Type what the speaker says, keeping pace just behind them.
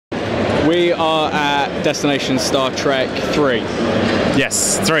We are at Destination Star Trek 3.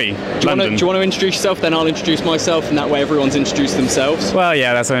 Yes, 3. Do you want to introduce yourself? Then I'll introduce myself, and that way everyone's introduced themselves. Well,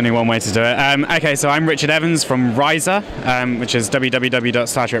 yeah, that's only one way to do it. Okay, so I'm Richard Evans from Risa, which is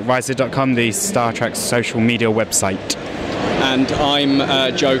www.StarTrekRisa.com, the Star Trek social media website. And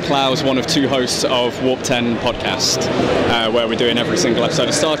I'm Joe Clowes, one of 2 hosts of Warp 10 podcast, where we're doing every single episode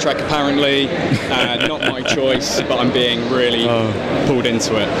of Star Trek, apparently. Not my choice, but I'm being really pulled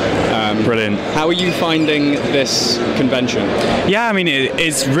into it. Brilliant. How are you finding this convention? Yeah, I mean,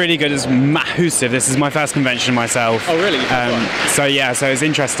 it's really good. It's massive. This is my first convention myself. Oh, really? So it's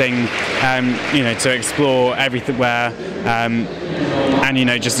interesting, to explore everywhere,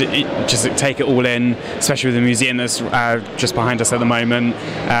 and just take it all in, especially with the museum that's just behind us at the moment,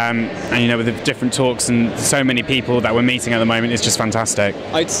 and with the different talks and so many people that we're meeting at the moment. It's just fantastic.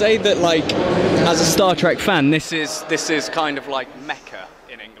 I'd say that, like, as a Star Trek fan, this is kind of like Mecca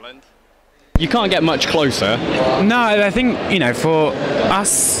in England. You can't get much closer. No, I think, for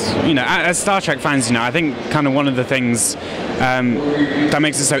us, as Star Trek fans, I think kind of one of the things that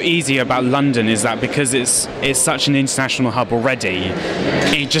makes it so easy about London is that because it's such an international hub already,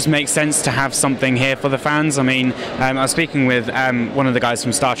 it just makes sense to have something here for the fans. I mean, I was speaking with one of the guys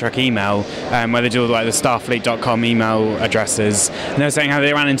from Star Trek Email, where they do like the Starfleet.com email addresses, and they were saying how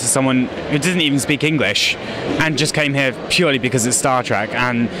they ran into someone who didn't even speak English and just came here purely because it's Star Trek.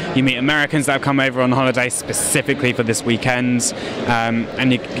 And you meet Americans that have come over on holiday specifically for this weekend,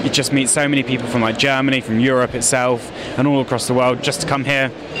 and you just meet so many people from like Germany, from Europe itself, and all across the world just to come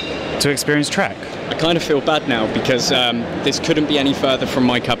here to experience Trek. I kind of feel bad now because this couldn't be any further from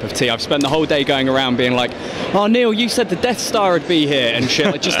my cup of tea. I've spent the whole day going around being like, "Oh, Neil, you said the Death Star would be here," and shit,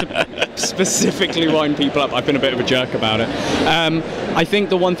 like, just to specifically wind people up. I've been a bit of a jerk about it. I think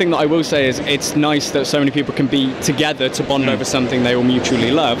the one thing that I will say is it's nice that so many people can be together to bond over something they all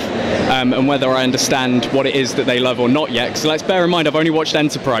mutually love, and whether I understand what it is that they love or not yet. Because let's bear in mind, I've only watched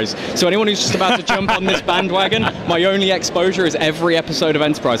Enterprise. So anyone who's just about to jump on this bandwagon, my only exposure is every episode of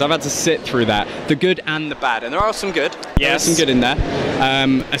Enterprise. I've had to sit through that. The good and the bad, and there are some good. Yes. There's some good in there,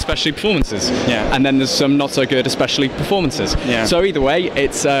 especially performances. Yeah. And then there's some not so good, especially performances. Yeah. So either way,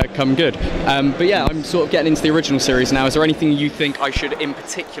 it's come good. But yeah, I'm sort of getting into the original series now. Is there anything you think I should in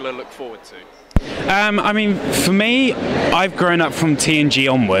particular look forward to? I mean, for me, I've grown up from TNG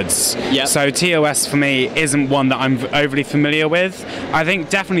onwards. Yep. So TOS for me isn't one that I'm overly familiar with. I think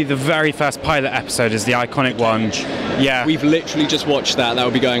definitely the very first pilot episode is the iconic one. Yeah. We've literally just watched that. That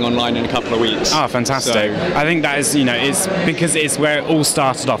will be going online in a couple of weeks. Oh, fantastic. So I think that is, it's because it's where it all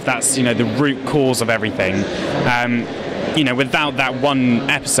started off. That's, the root cause of everything. Without that one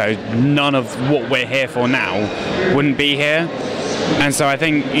episode, none of what we're here for now wouldn't be here. And so I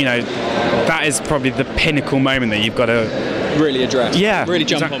think, that is probably the pinnacle moment that you've got to really address. Yeah. Really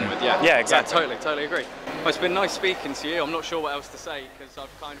jump exactly. on with. Yeah. Yeah, exactly. Yeah, totally agree. Well, it's been nice speaking to you. I'm not sure what else to say because I've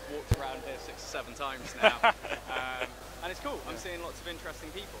kind of walked around here 6 or 7 times now. And it's cool. I'm seeing lots of interesting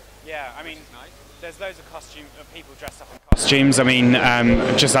people. Yeah, I mean, nice. There's loads of people dressed up in costumes. I mean,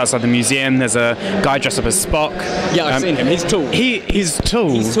 just outside the museum, there's a guy dressed up as Spock. Yeah, I've seen him. He's tall. He's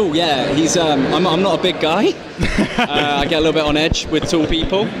tall. He's tall. Yeah, he's. I'm not a big guy. I get a little bit on edge with tall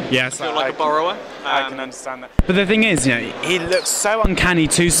people. Yes, I feel like a borrower. I can understand that. But the thing is, he looks so uncanny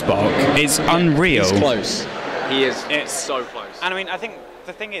to Spock. It's unreal. He's close. He is. It's so close. And I mean, I think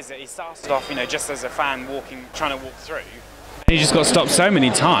the thing is that he started off, just as a fan trying to walk through. He just got stopped so many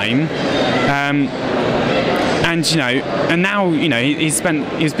times, and now he's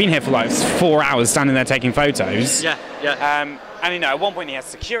been here for like 4 hours standing there taking photos. Yeah, yeah. And at one point he has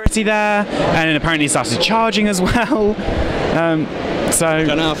security there, and then apparently he started charging as well. So I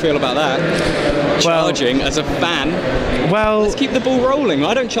don't know how I feel about that. Charging as a fan. Well, let's keep the ball rolling.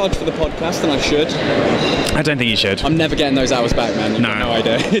 I don't charge for the podcast, and I should. I don't think you should. I'm never getting those hours back, man. You've got no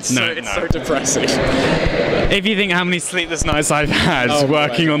idea. It's so depressing. If you think how many sleepless nights I've had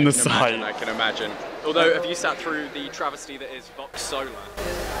working on the site. I can imagine. Although, have you sat through the travesty that is Vox Solar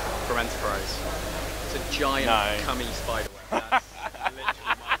from Enterprise? It's a giant cummy spider web. That's literally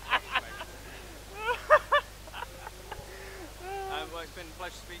my well, it's been a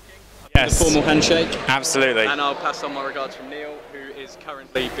pleasure speaking. Yes. A formal handshake. Absolutely. And I'll pass on my regards from Neil, who is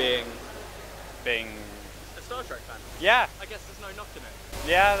currently being a Star Trek fan. Yeah. I guess there's no knocking it.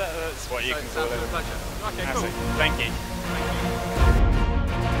 Yeah, that's what you can call it. Sounds like a pleasure. Okay, cool. Thank you.